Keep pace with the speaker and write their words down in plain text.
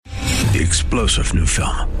The explosive new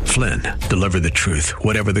film, Flynn, Deliver the Truth,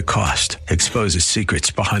 Whatever the Cost, exposes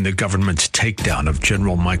secrets behind the government's takedown of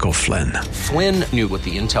General Michael Flynn. Flynn knew what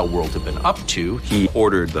the intel world had been up to. He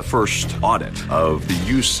ordered the first audit of the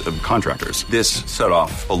use of contractors. This set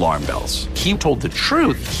off alarm bells. He told the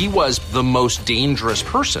truth. He was the most dangerous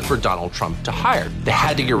person for Donald Trump to hire. They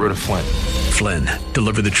had to get rid of Flynn. Flynn,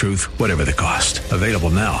 Deliver the Truth, Whatever the Cost. Available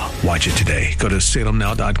now. Watch it today. Go to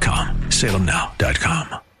salemnow.com.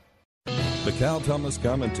 salemnow.com. The Cal Thomas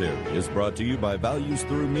Commentary is brought to you by Values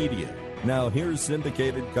Through Media. Now here's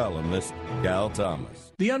syndicated columnist Cal Thomas.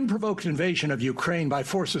 The unprovoked invasion of Ukraine by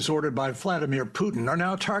forces ordered by Vladimir Putin are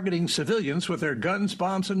now targeting civilians with their guns,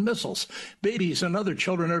 bombs, and missiles. Babies and other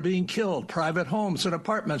children are being killed. Private homes and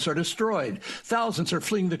apartments are destroyed. Thousands are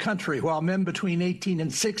fleeing the country, while men between 18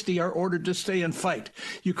 and 60 are ordered to stay and fight.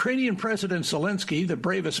 Ukrainian President Zelensky, the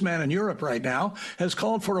bravest man in Europe right now, has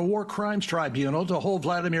called for a war crimes tribunal to hold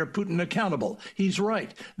Vladimir Putin accountable. He's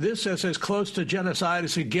right. This is as close to genocide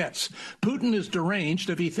as it gets. Putin is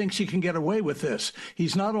deranged if he thinks he can get away with this.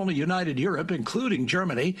 He's not only united Europe, including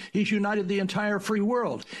Germany, he's united the entire free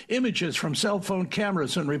world. Images from cell phone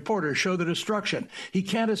cameras and reporters show the destruction. He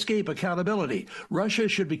can't escape accountability. Russia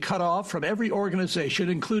should be cut off from every organization,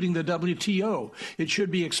 including the WTO. It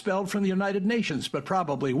should be expelled from the United Nations, but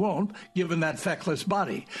probably won't, given that feckless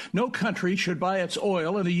body. No country should buy its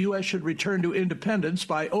oil, and the U.S. should return to independence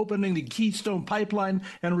by opening the Keystone Pipeline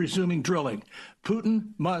and resuming drilling. Putin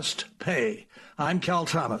must pay. I'm Cal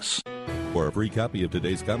Thomas. For a free copy of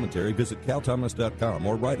today's commentary, visit calthomas.com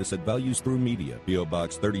or write us at Values Through Media, P.O.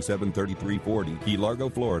 Box 373340, Key Largo,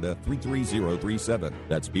 Florida 33037.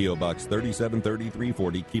 That's P.O. Box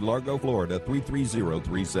 373340, Key Largo, Florida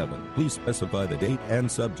 33037. Please specify the date and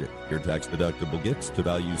subject. Your tax-deductible gifts to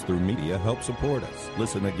Values Through Media help support us.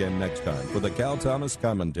 Listen again next time for the Cal Thomas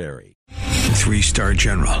Commentary. 3-star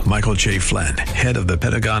General Michael J. Flynn, head of the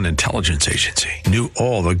Pentagon Intelligence Agency, knew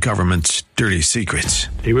all the government's dirty secrets.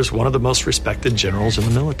 He was one of the most respected generals in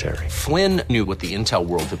the military. Flynn knew what the intel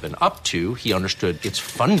world had been up to. He understood its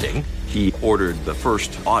funding. He ordered the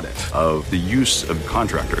first audit of the use of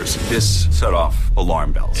contractors. This set off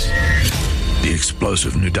alarm bells. The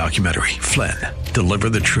explosive new documentary, Flynn, Deliver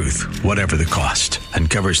the Truth, Whatever the Cost,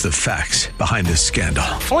 uncovers the facts behind this scandal.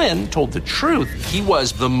 Flynn told the truth. He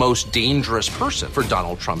was the most dangerous person for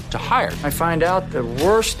Donald Trump to hire. I find out the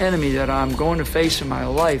worst enemy that I'm going to face in my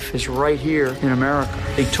life is right here in America.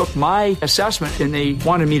 They took my assessment and they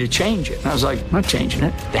wanted me to change it. And I was like, I'm not changing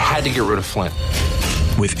it. They had to get rid of Flynn.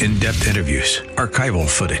 With in-depth interviews, archival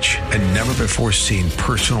footage, and never-before-seen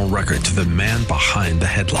personal records of the man behind the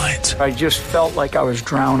headlines. I just felt like I was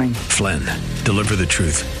drowning. Flynn, Deliver the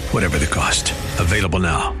Truth, Whatever the Cost. Available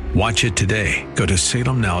now. Watch it today. Go to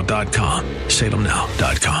salemnow.com.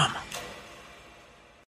 salemnow.com.